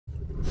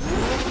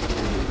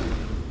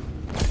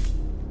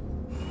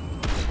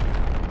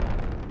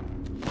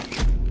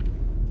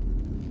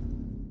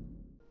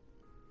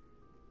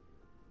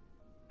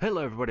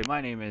Hello everybody,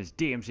 my name is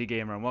DMC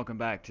Gamer and welcome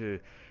back to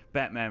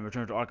Batman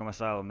Return to Arkham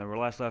Asylum. Now, where we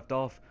last left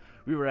off,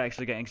 we were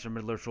actually getting some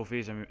Riddler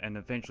trophies and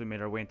eventually made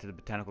our way into the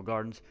Botanical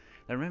Gardens.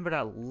 Now remember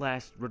that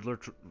last Riddler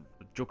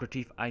Joker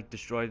Thief I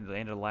destroyed at the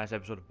end of the last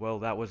episode? Well,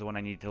 that was the one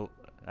I needed to,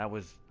 that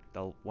was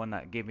the one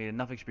that gave me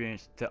enough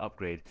experience to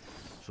upgrade.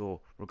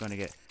 So we're going to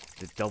get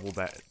the double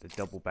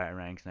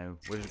batarangs now,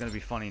 which is going to be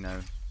funny now,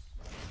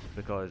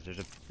 because there's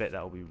a bit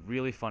that will be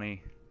really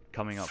funny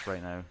coming up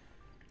right now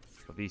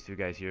of these two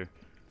guys here.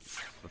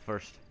 But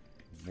first,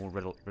 more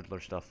Riddler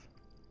stuff.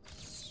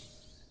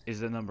 Is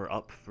the number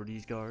up for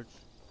these guards?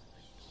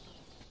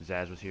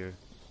 Zaz was here.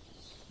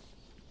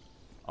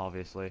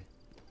 Obviously,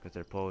 because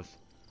they're posed.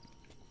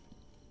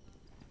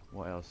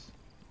 What else?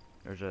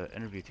 There's an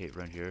interview tape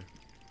around here.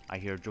 I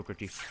hear Joker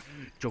Thief.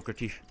 Joker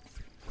Thief.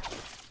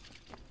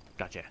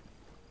 Gotcha.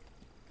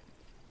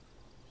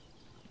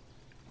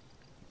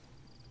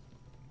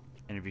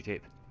 Interview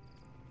tape.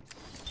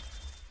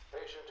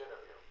 Patient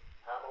interview.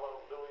 Pamela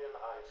Lillian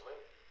Isley,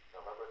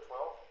 November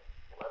 12th,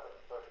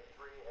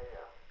 11:33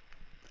 a.m.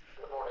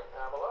 Good morning,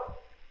 Pamela.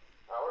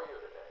 How are you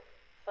today?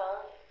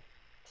 Fine.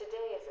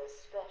 Today is a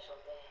special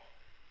day.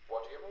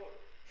 What do you mean?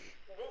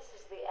 This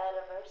is the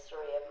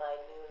anniversary of my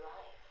new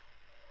life.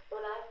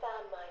 When I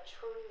found my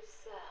true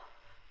self,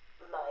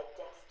 my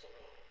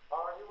destiny.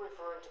 Are you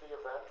referring to the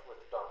event with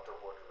Dr.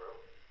 Woodrow?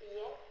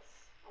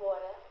 Yes.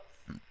 What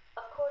else?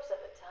 Of course,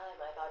 at the time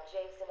I thought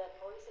Jason had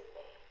poisoned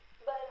me.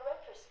 But in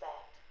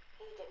retrospect,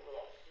 he did me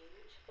a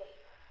huge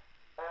favor.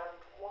 And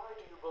why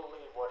do you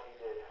believe what he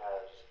did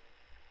has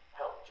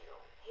helped you?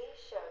 He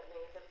showed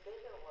me the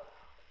bigger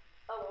world.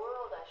 A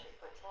world I should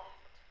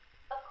protect.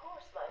 Of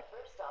course, my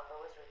first offer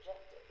was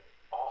rejected.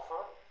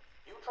 Offer?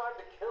 You tried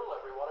to kill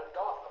everyone in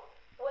Gotham.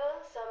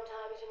 Well,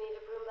 sometimes you need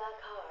to prove that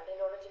card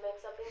in order to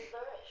make something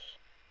flourish.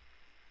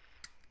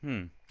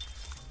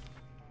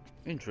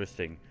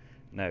 Interesting.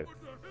 Now,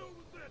 What the hell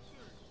was that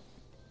thing?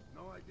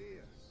 No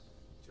idea.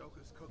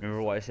 Joker's cooking.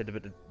 remember what I said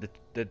about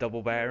the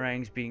double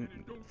batarangs being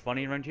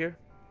funny around here?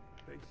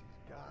 Thinks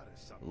he's got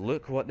us something.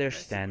 Look what they're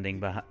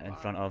standing in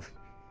front of.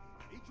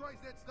 He tries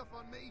that stuff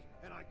on me,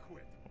 and I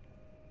quit.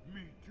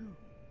 Me too.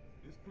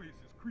 This place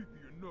is creepy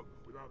enough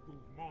without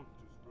those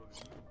monsters running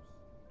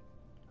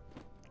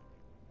loose.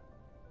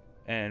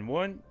 And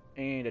one,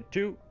 and a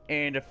two,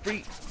 and a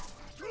three.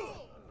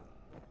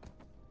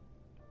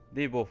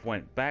 They both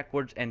went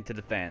backwards into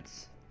the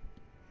fence.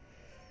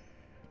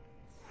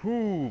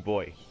 Whoo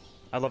boy.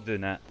 I love doing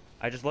that.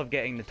 I just love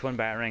getting the twin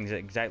batarangs at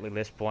exactly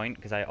this point,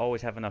 because I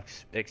always have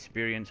enough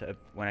experience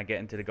when I get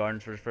into the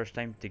gardens for the first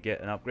time to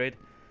get an upgrade.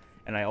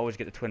 And I always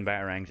get the twin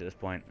batarangs at this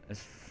point. It's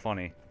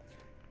funny.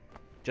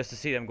 Just to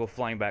see them go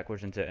flying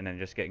backwards into it and then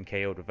just getting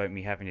KO'd without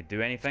me having to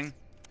do anything,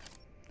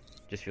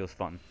 just feels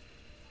fun.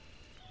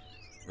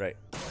 Right.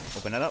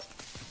 Open it up.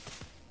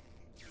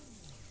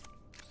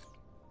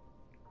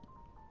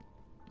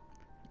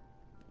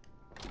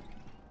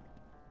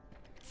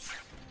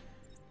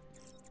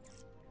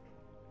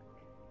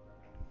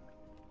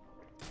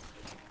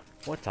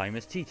 What time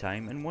is tea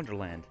time in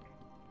Wonderland?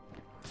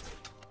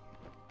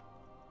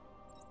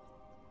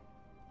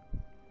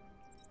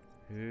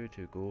 Who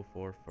to go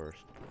for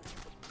first?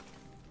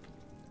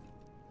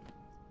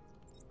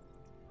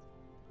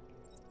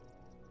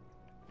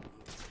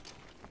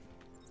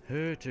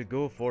 Who to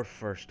go for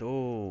first?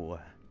 Oh,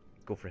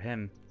 go for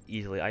him.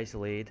 Easily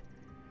isolated.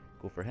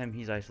 Go for him.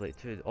 He's isolated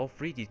too. All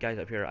three of these guys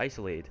up here are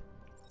isolated.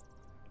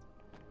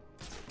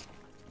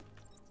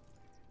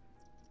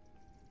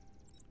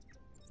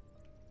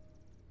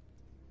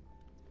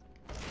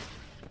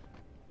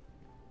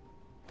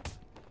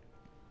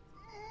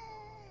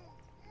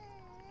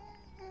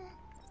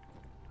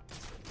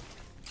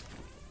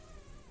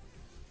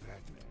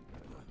 Batman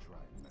better not try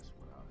and mess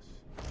with us.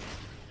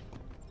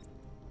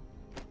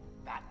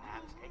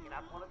 Batman's taken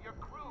out one of your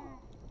crew.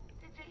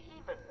 Did you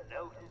even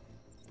notice?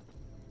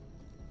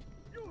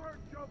 You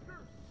heard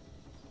Joker.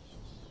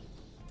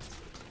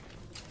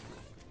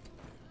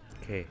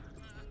 Okay.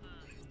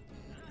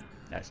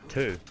 That's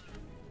two.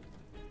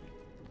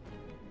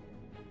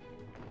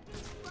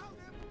 Found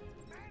him.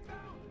 Man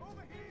down.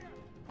 Over here.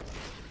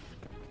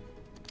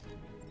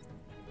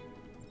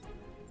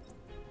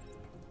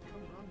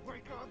 Come on,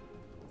 wake up.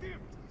 Damn it,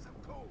 I'm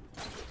cold.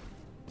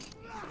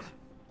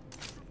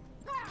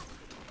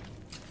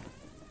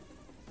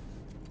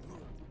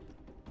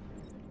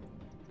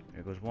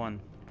 There goes one.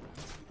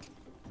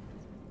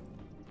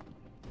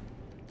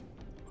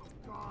 Oh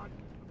God!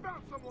 I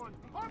found someone.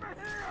 Over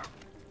here.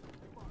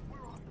 Come on,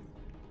 where are you?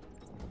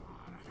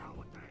 Ah, the hell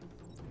with that.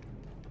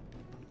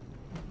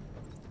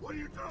 What are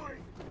you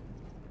doing?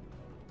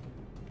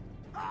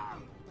 Ah!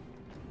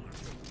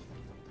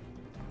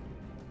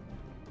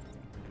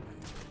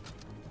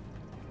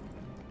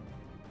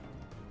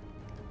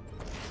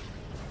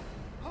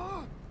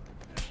 Huh?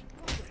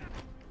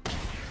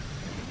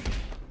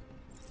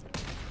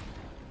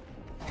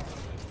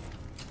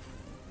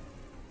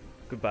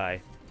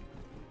 Goodbye.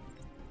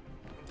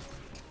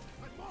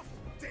 I lost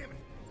him. Damn it!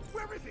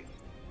 Where is he?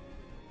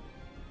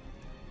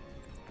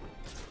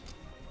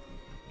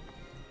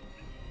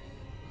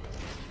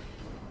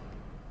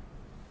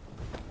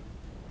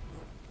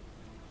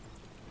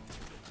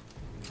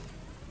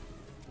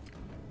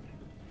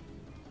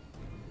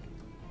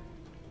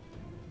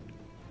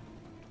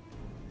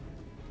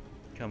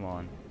 Come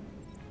on.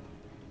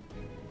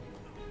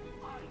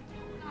 Are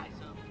you guys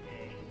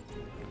okay?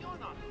 You're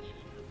not feeling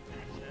the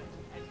pressure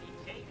as he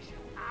takes you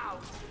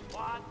out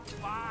one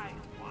by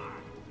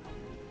one.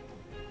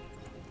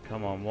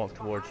 Come on, walk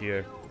towards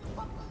here.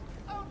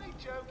 Only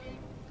joking.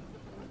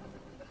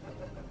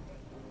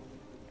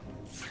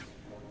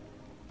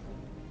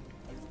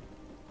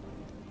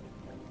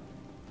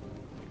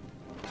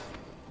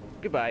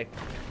 Goodbye.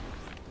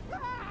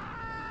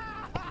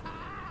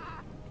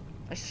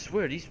 I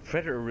swear, these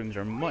predator rooms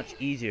are much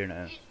easier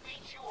now. He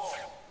beat you all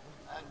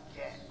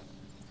again.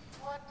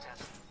 What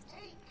does it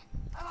take?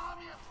 An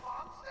army of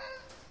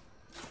monsters?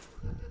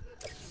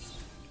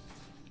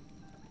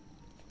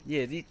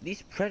 Yeah,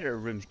 these predator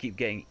rooms keep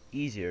getting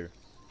easier.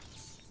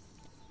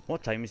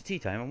 What time is tea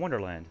time in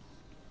Wonderland?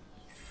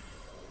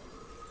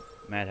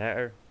 Mad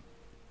Hatter,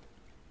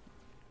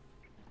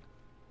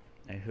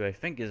 who I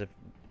think is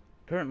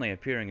currently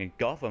appearing in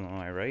Gotham, am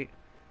I right?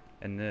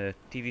 In the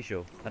TV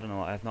show. I don't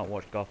know, I have not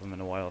watched Gotham in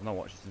a while. I've not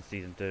watched it since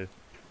season 2.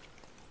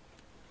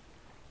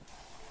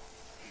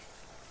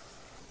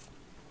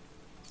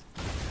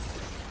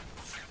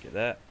 Get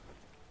that.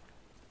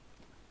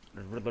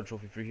 There's Riddler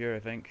trophy through here,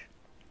 I think.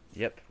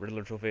 Yep,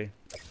 Riddler trophy.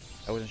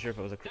 I wasn't sure if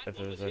it was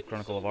a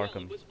Chronicle of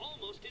Arkham.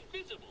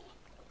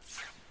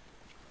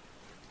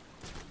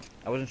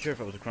 I wasn't sure if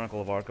it was a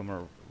Chronicle of Arkham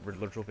or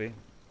Riddler trophy,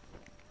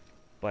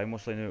 but I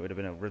mostly knew it would have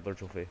been a Riddler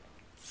trophy.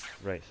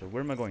 Right, so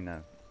where am I going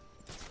now?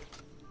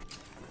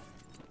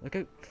 Look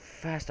how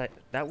fast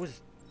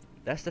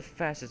that's the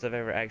fastest I've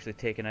ever actually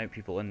taken out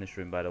people in this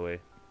room, by the way.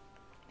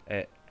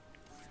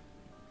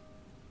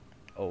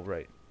 Oh,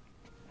 right.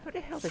 How the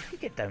hell did he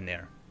get down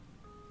there?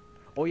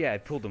 Oh yeah, I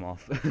pulled him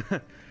off.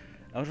 I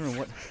was wondering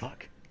what the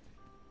fuck.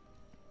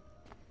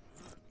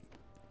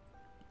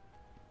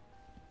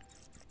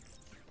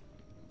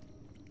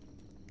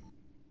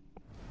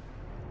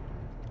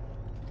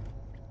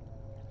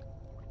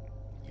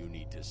 You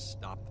need to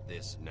stop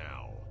this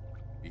now,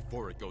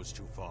 before it goes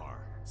too far.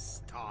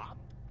 Stop?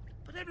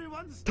 But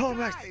everyone's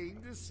Thomas!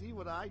 dying to see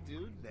what I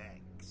do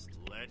next.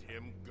 Let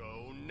him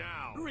go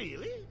now.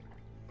 Really?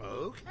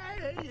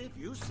 Okay, if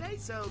you say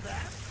so, then.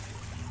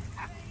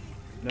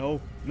 No,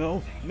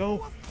 no,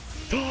 no!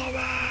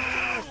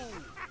 Thomas!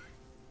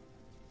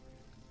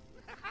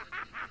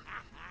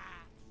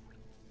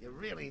 You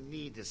really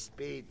need to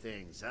speed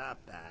things up,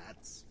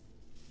 Bats.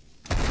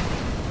 At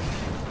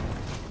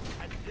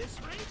this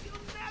rate, you'll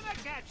never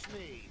catch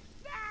me!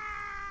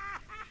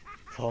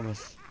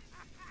 Thomas.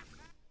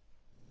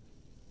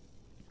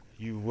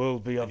 You will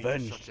be I need to shut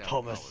avenged, down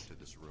Thomas. power to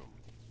this room.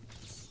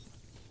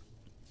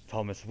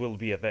 Thomas will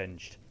be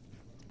avenged.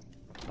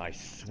 I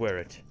swear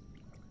it.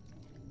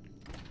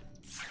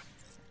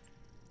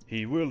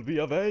 He will be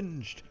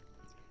avenged!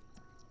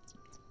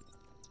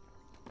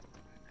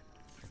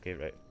 Okay,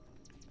 right.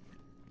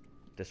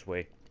 This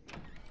way.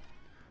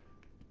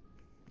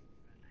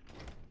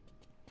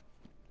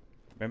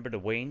 Remember the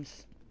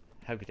Waynes?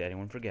 How could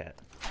anyone forget?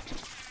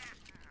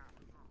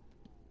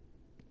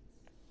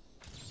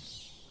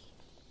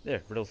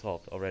 There, riddle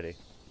solved already.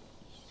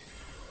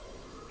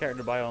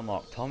 Character bio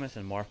unlocked, Thomas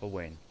and Martha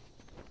Wayne.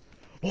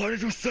 Why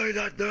did you say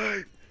that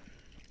name?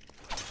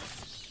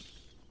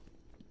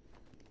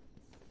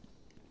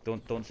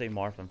 Don't say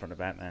Martha in front of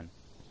Batman.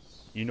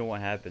 You know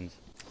what happens.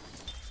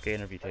 Okay,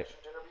 interview tape.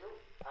 Patient interview,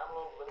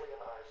 Pamela Lillian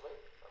Isley,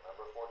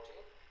 November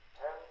 14th,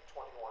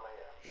 10:21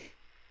 a.m.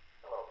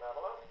 Hello,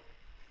 Pamela.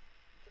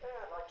 Today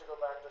I'd like to go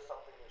back to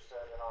something you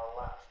said in our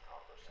last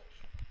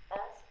conversation.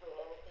 Ask me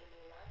anything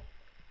you like.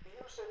 You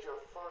said your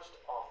first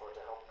offer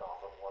to help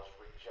Gotham was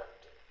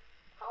rejected.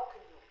 How can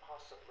you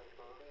possibly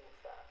believe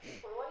that?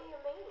 Well, what do you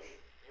mean?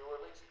 You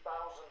released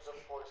thousands of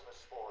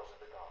poisonous spores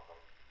into Gotham,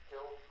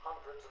 killed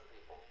hundreds of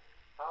people.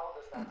 How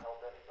does that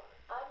help anybody?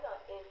 I'm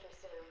not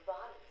interested in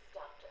bodies,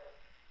 Doctor.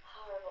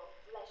 Horrible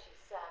fleshy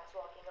sacks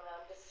walking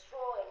around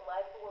destroying my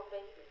poor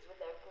babies with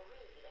their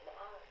greed and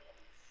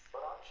arrogance.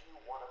 But aren't you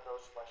one of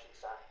those fleshy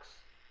sacks?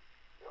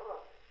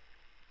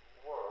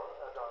 Were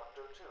a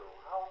doctor too.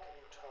 How can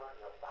you turn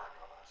your back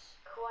on us?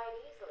 Quite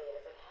easily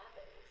as it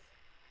happens.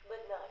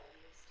 But not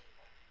you,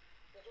 Stephen.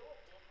 You're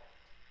different.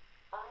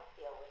 I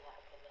feel we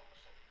have a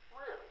connection.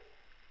 Really?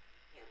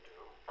 You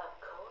do? Of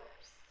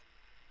course.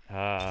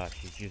 Ah,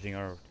 she's using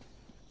her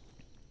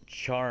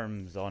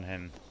charms on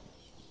him.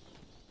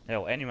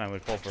 Hell, any man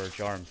would fall for her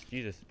charms.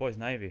 Jesus,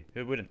 poison ivy.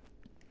 Who wouldn't?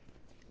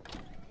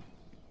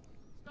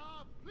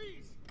 Stop,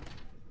 please!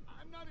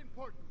 I'm not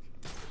important.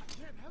 I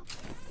can't help it.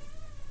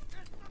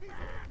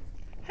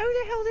 How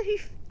the hell did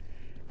he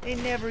they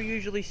never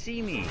usually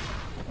see me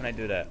when I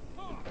do that.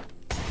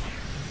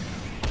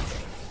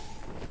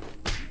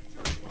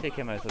 Take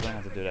him out so I don't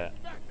have to do that.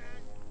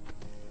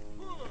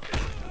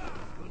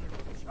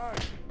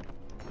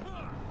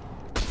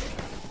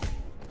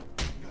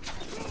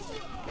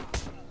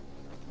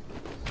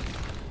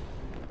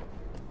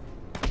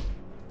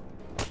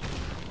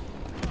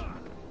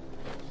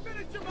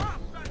 Finish him off,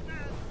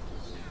 Batman!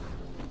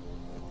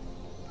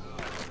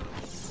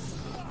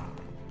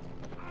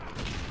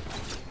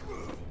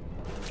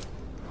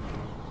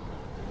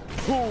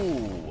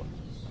 Ooh!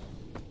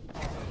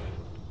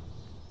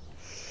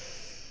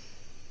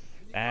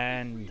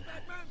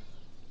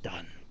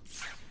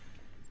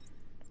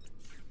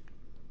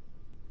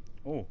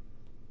 Oh,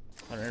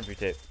 another interview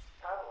tape.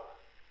 Pamela,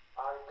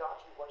 I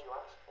got you what you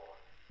asked for.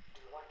 Do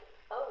you like it?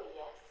 Oh,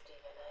 yes,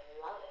 Stephen, I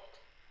love it.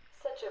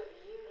 Such a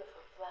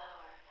beautiful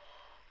flower.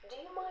 Do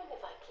you mind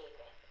if I keep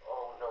it?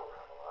 Oh, no,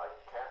 Pamela, I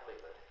can't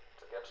leave it.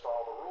 It's against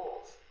all the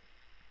rules.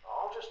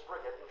 I'll just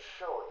bring it and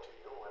show it to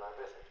you when I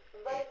visit.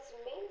 But it's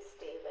me,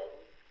 Stephen.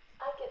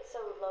 I get so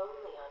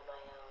lonely on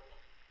my own.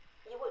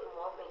 You wouldn't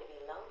want me to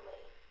be lonely,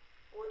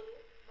 would you?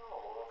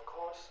 No, of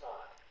course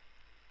not.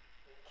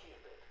 Keep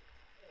it.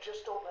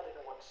 Just don't let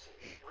anyone see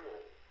it,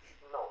 really.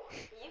 No.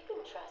 You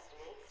can trust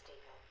me,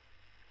 Stephen.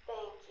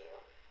 Thank you.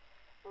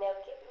 Now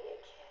give me a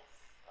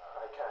kiss.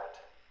 I can't.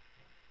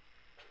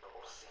 People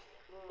will see.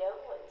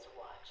 No one's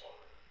watching.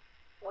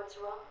 What's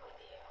wrong with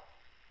you?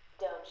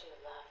 Don't you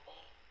love me?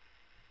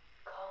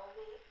 Call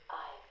me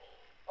Ivy.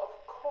 Of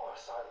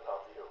course I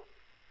love you.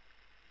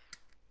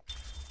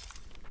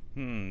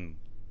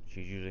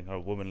 She's using her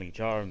womanly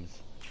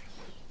charms.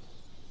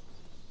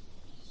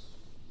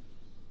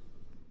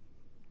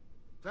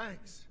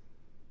 Thanks.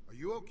 Are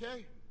you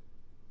okay?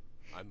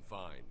 I'm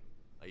fine.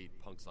 I eat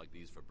punks like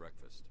these for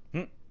breakfast.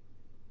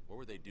 What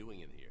were they doing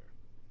in here?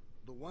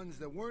 The ones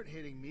that weren't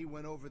hitting me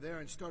went over there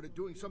and started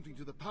doing something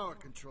to the power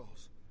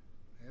controls.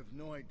 I have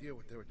no idea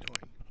what they were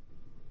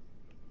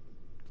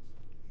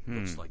doing.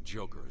 Looks like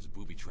Joker has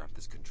booby-trapped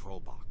this control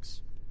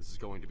box. This is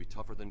going to be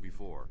tougher than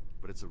before,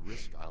 but it's a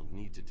risk I'll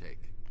need to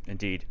take.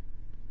 Indeed.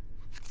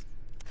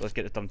 Let's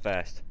get it done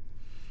fast.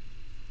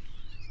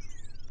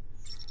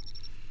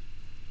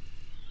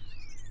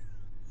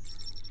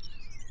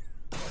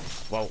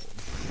 Well,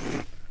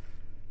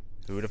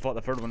 who would have thought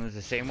the third one is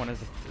the same one as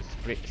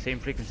the same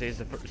frequency as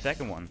the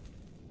second one?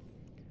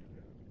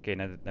 Okay,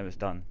 now it's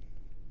done.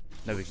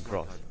 Now we can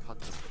cross. I've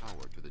cut the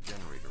power to the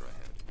generator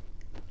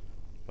ahead.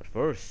 But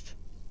first,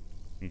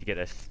 we need to get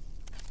this.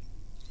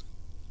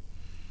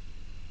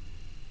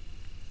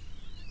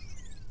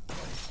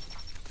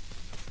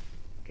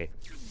 Okay.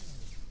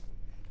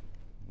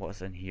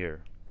 What's in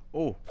here?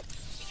 Oh,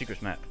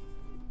 secrets map.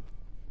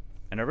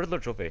 And a Riddler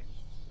trophy.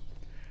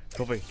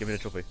 Trophy, give me the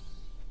trophy.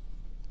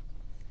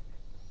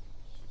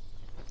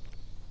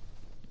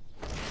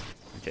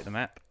 Check the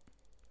map.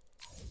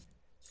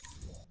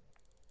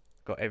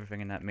 Got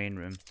everything in that main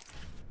room.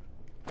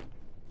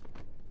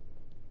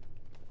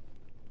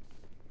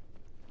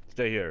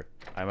 Stay here.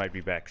 I might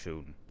be back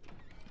soon.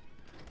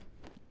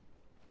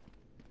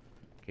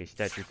 Okay,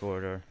 statue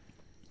corridor.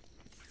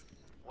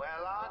 Well,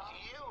 aren't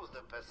you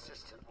the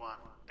persistent one?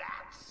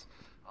 Bats,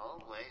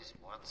 always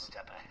one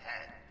step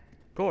ahead.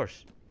 Of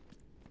course.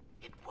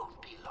 It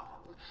won't be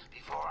long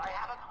before I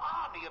have an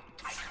army of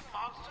Titan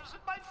monsters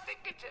at my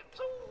fingertips.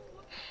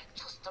 Oh,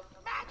 just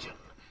imagine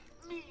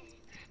me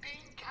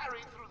being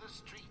carried through the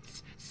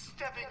streets,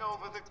 stepping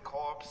over the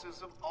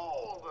corpses of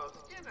all those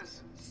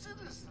innocent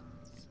citizens.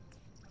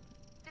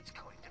 It's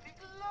going to be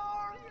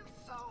glorious,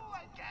 so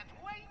I can't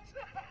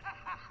wait.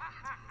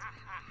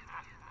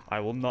 I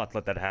will not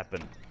let that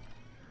happen.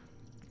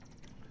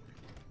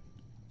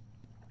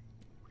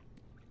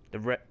 The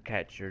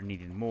Ratcatcher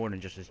needed more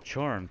than just his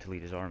charm to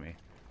lead his army.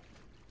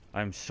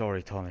 I'm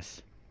sorry,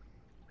 Thomas.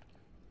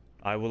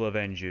 I will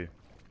avenge you.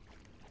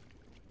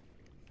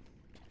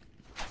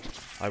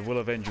 I will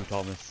avenge you,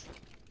 Thomas.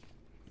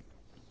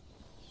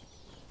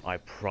 I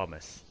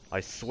promise. I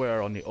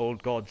swear on the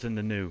old gods and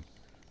the new.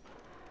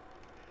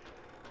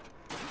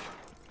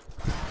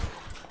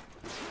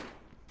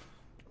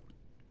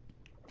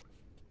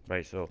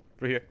 Right, so,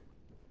 through here.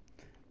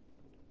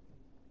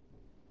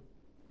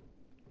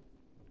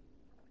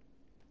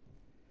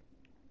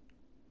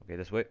 Okay,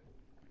 this way.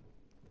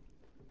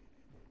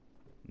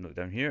 Look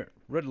down here.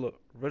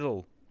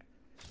 Riddle.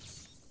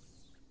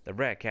 The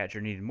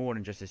Ratcatcher needed more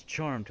than just his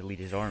charm to lead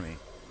his army.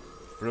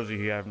 For those of you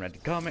who haven't read the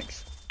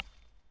comics,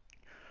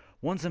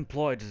 once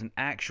employed as an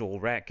actual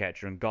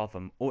Ratcatcher in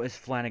Gotham, Otis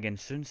Flanagan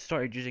soon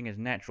started using his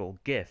natural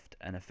gift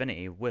and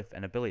affinity with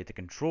an ability to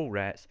control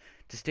rats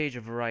to stage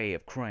a variety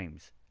of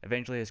crimes.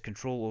 Eventually his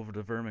control over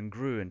the vermin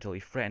grew until he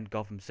threatened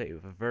Gotham City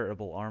with a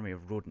veritable army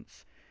of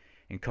rodents.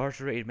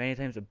 Incarcerated many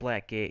times at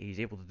Blackgate, he's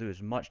able to do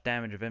as much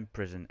damage within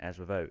prison as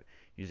without,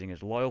 using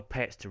his loyal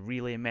pets to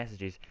relay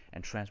messages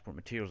and transport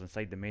materials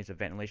inside the maze of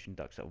ventilation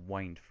ducts that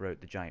wind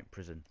throughout the giant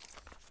prison.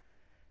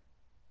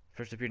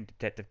 First appeared in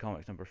Detective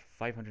Comics number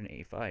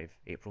 585,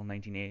 April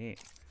 1988.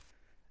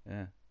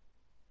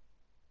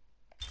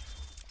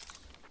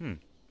 Yeah.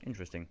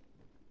 Interesting.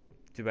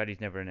 Too bad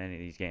he's never in any of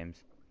these games.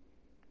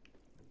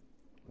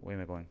 Where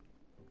am I going?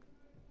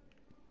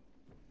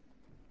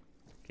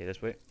 Okay,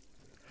 this way.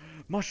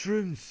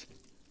 Mushrooms!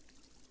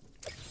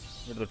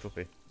 Where's the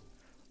trophy?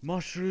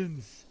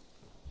 Mushrooms!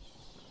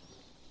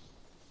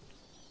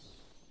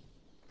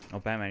 Oh,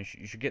 Batman,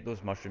 you should get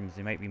those mushrooms.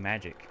 They might be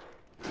magic.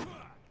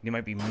 They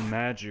might be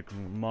magical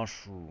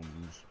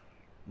mushrooms.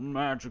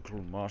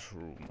 Magical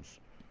mushrooms.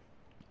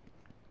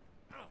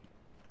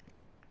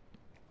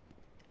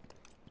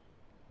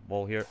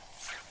 Wall here.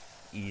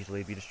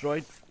 Easily be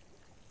destroyed.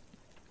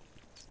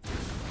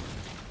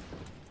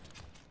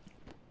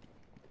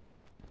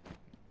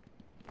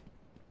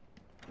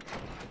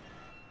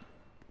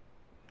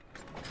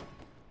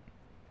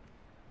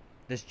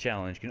 This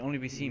challenge can only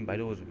be seen by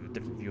those with a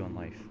different view on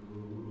life.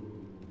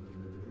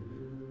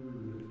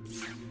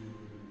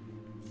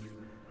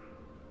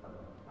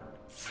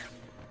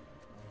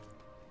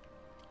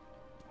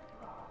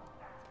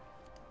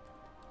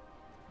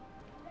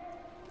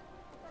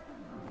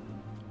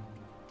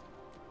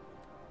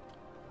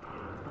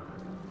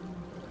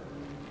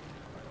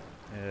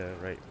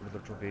 Right,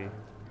 Riddler trophy.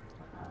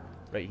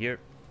 Right here.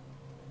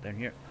 Down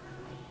here.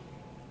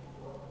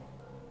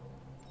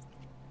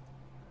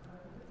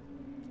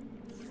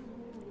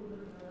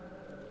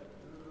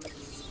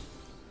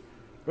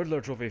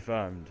 Riddler trophy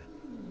found.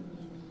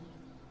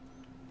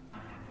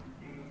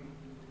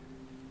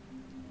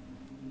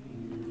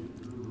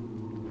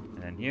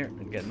 And then here,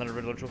 and get another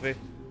Riddler trophy.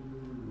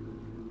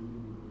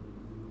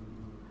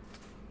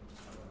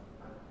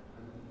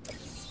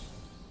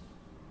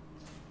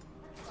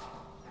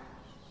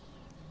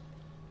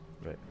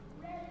 Right.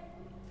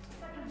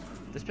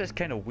 This bit's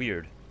kind of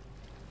weird.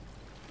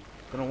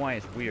 Don't know why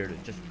it's weird.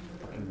 It's just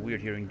fucking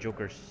weird hearing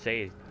Joker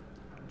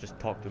just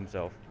talk to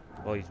himself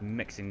while he's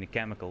mixing the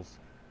chemicals.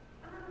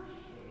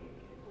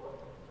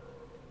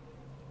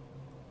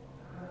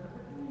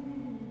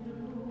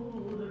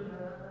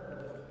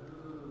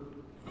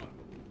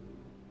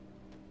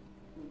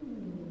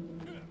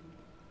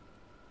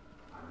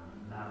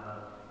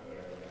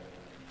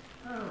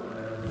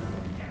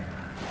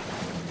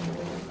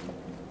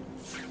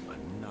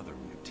 Another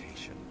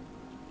mutation.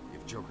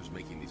 If Joker's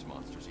making these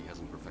monsters, he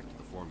hasn't perfected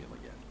the formula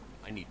yet.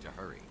 I need to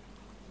hurry.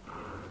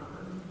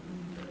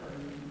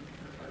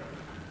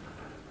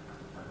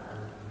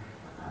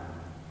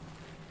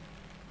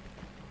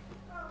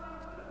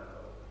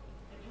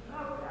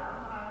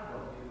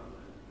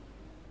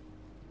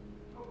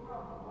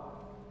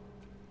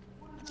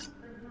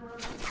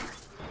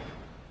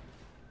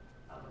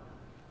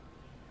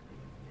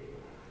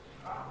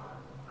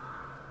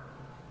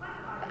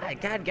 I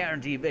can't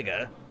guarantee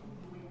bigger.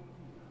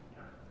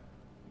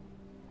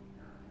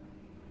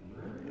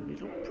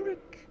 Little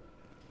prick.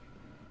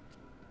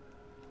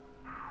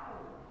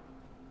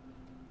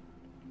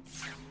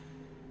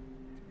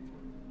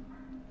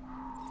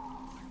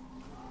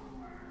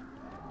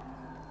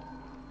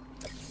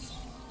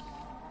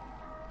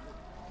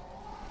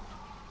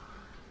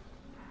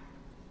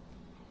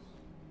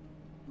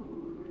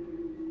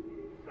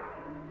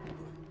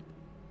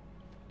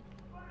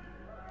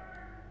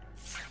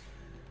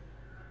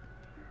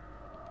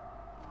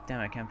 Damn,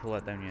 I can't pull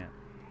that down yet.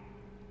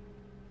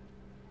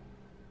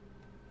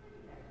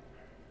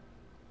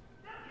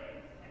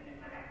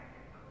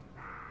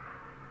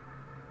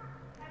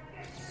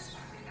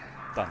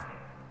 Done.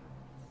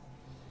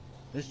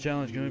 This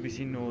challenge can only be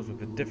seen those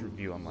with a different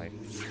view on life.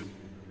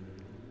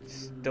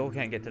 Still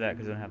can't get to that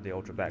because I don't have the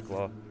ultra back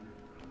claw.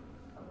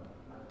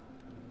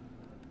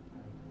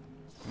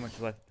 How much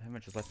left? How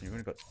much is left in your?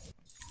 We're gonna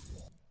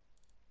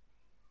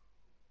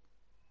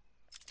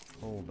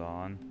go. Hold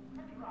on.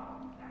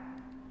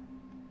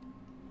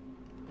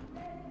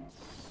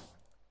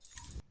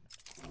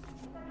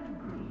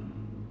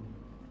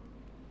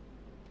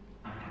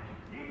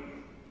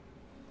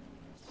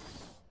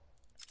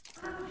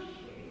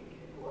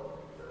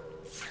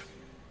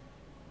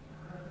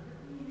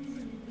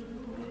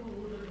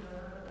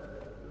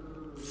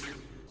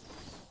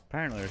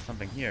 Apparently there's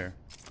something here.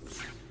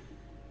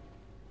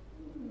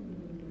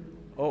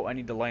 Oh, I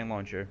need the line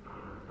launcher.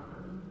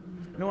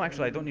 No,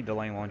 actually I don't need the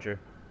line launcher.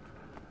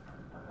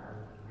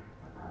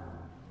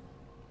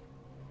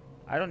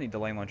 I don't need the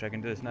line launcher, I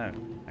can do this now.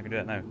 I can do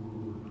that now.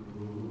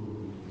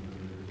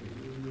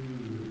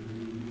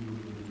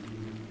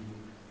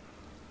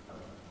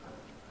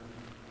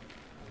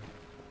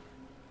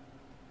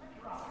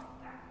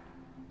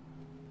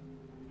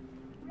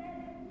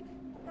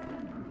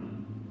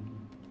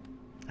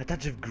 A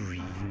touch of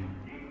green.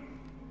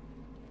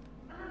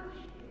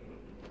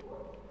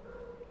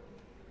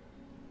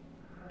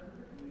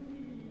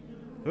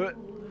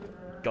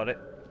 Got it.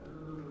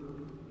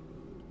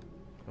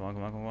 Come on,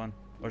 come on, come on.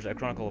 Or is it a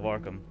Chronicle of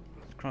Arkham?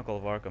 It's Chronicle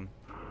of Arkham.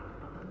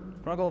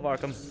 Chronicle of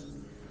Arkham.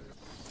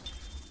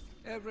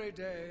 Every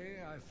day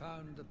I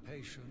found the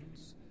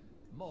patients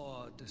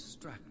more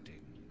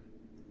distracting.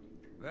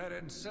 Their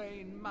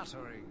insane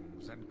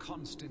mutterings and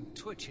constant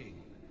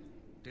twitching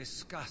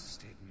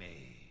disgusted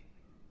me.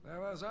 There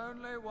was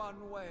only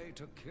one way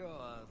to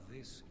cure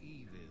this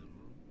evil.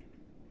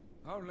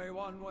 Only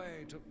one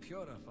way to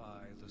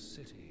purify the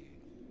city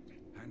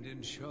and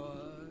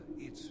ensure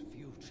its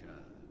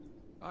future.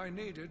 I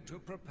needed to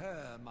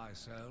prepare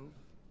myself.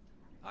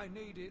 I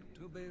needed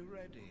to be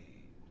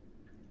ready.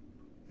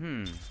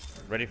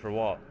 Ready for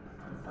what?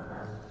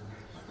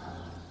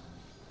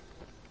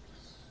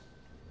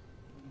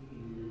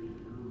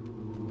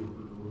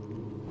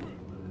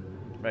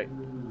 Right.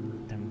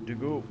 Time to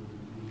go.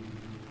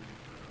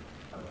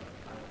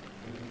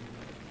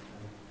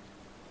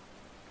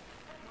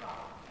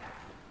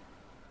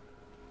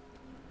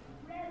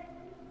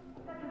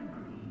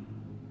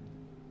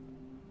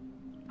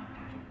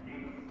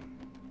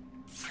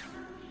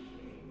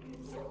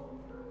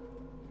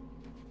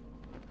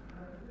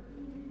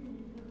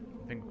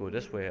 go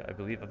this way, I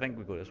believe. I think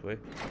we go this way.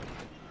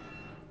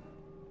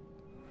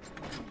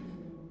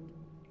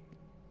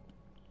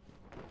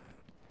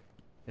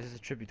 This is a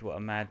tribute to what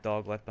a mad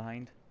dog left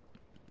behind.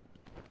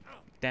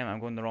 Damn it, I'm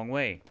going the wrong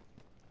way.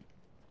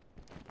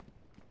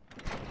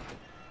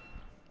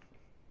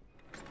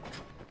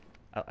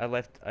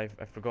 I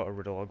forgot a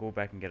riddle. I'll go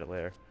back and get it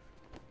later.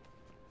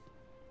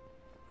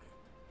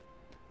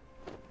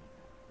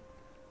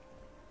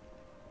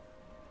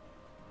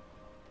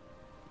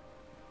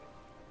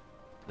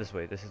 This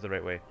way, this is the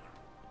right way.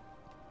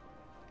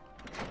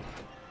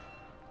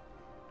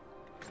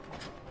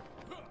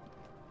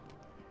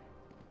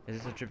 Is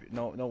this a tribute?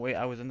 No, no, wait,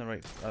 I was in the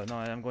right... no,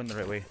 I am going the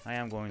right way. I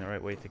am going the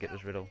right way to get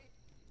this riddle.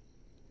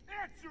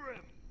 Answer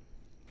him!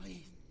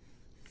 Please,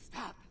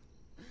 stop.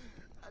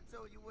 I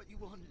told you what you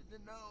wanted to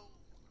know.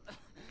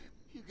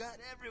 You got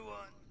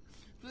everyone.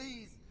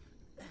 Please,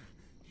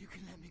 you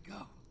can let me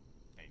go.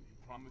 And you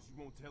promise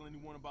you won't tell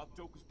anyone about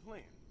Joker's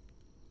plan?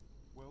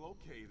 Well,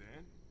 okay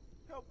then.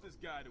 Help this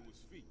guy to his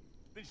feet.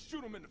 Then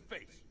shoot him in the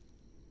face.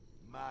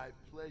 My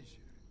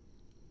pleasure.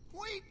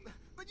 Wait,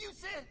 but you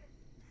said...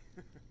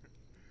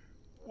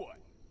 What?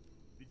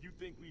 Did you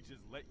think we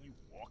just let you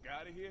walk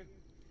out of here?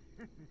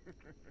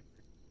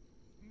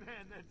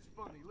 Man, that's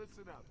funny.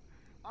 Listen up.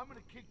 I'm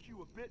gonna kick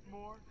you a bit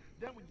more,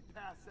 then when you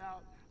pass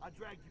out, I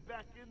drag you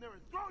back in there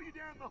and throw you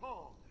down the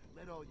hall.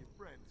 Let all your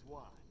friends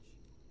watch.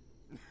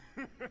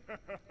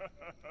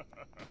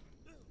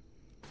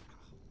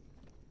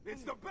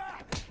 It's the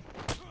bat!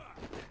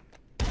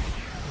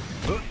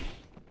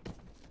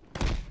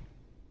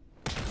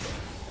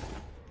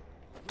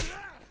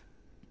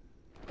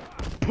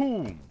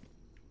 Boom!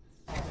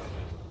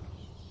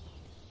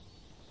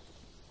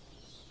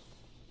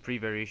 Free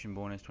variation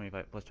bonus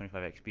 25 plus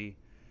 25 XP.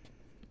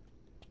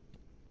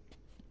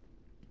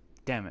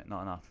 Damn it,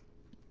 not enough.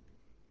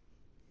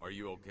 Are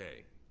you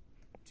okay?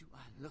 Do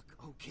I look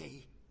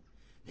okay?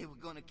 They were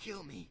gonna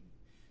kill me.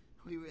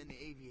 We were in the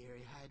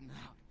aviary hiding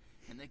out,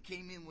 and they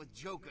came in with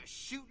Joker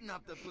shooting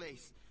up the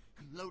place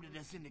and loaded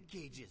us into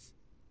cages.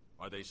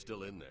 Are they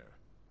still in there?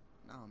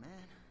 No,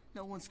 man.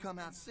 No one's come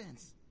out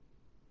since.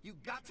 You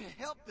got to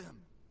help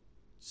them.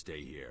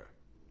 Stay here.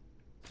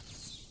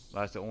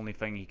 That's the only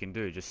thing he can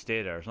do, just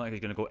stay there. It's not like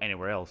he's gonna go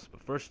anywhere else.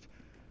 But first,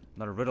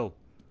 another riddle.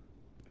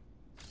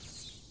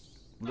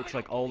 Looks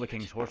like all the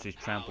king's horses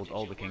trampled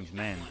all the king's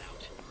men.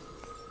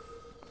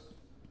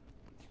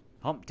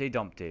 Humpty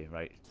Dumpty,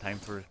 right? Time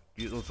for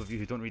those of you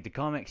who don't read the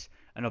comics.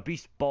 An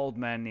obese bald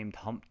man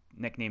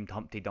nicknamed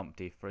Humpty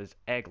Dumpty for his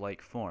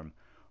egg-like form.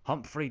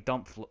 Humphrey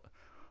Dumpler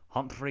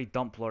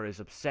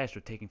is obsessed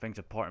with taking things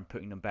apart and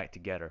putting them back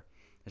together.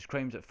 His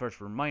crimes at first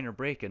were minor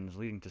break-ins,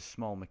 leading to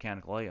small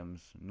mechanical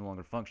items no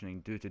longer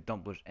functioning due to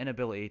Dumpler's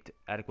inability to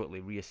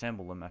adequately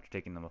reassemble them after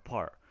taking them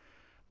apart.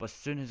 But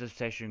soon his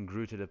obsession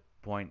grew to the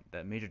point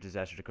that major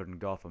disasters occurred in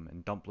Gotham,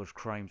 and Dumpler's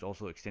crimes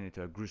also extended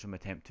to a gruesome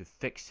attempt to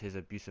fix his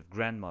abusive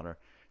grandmother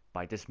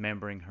by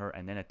dismembering her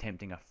and then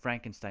attempting a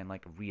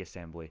Frankenstein-like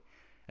reassembly.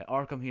 At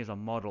Arkham, he is a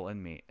model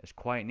inmate, his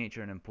quiet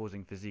nature and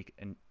imposing physique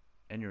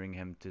inuring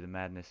him to the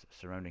madness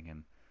surrounding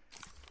him.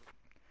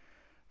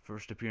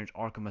 First appearance,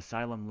 Arkham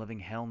Asylum, Living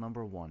Hell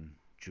 #1,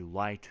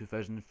 July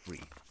 2003.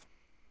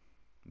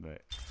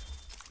 Right.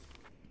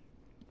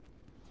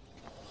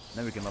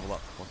 Now we can level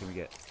up. What can we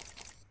get?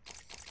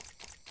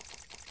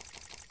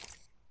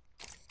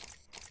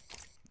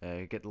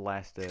 Get the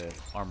last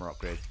armor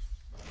upgrade.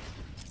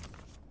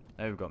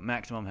 Now we've got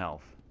maximum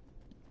health.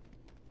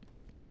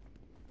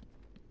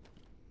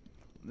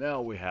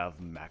 Now we have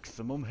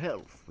maximum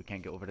health. We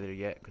can't get over there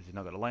yet because he's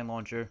not got a line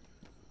launcher.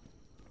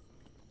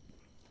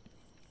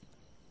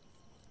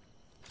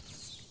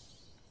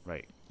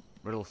 Right,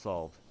 riddle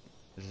solved.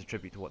 This is a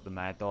tribute to what the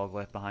mad dog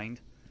left behind.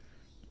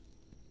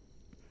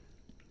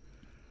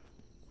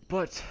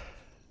 But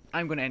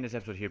I'm going to end this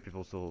episode here,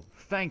 people, so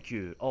thank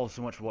you all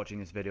so much for watching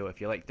this video. If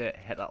you liked it,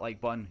 hit that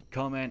like button,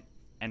 comment,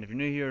 and if you're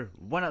new here,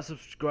 why not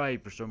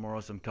subscribe for some more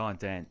awesome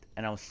content,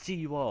 and I'll see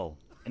you all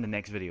in the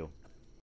next video.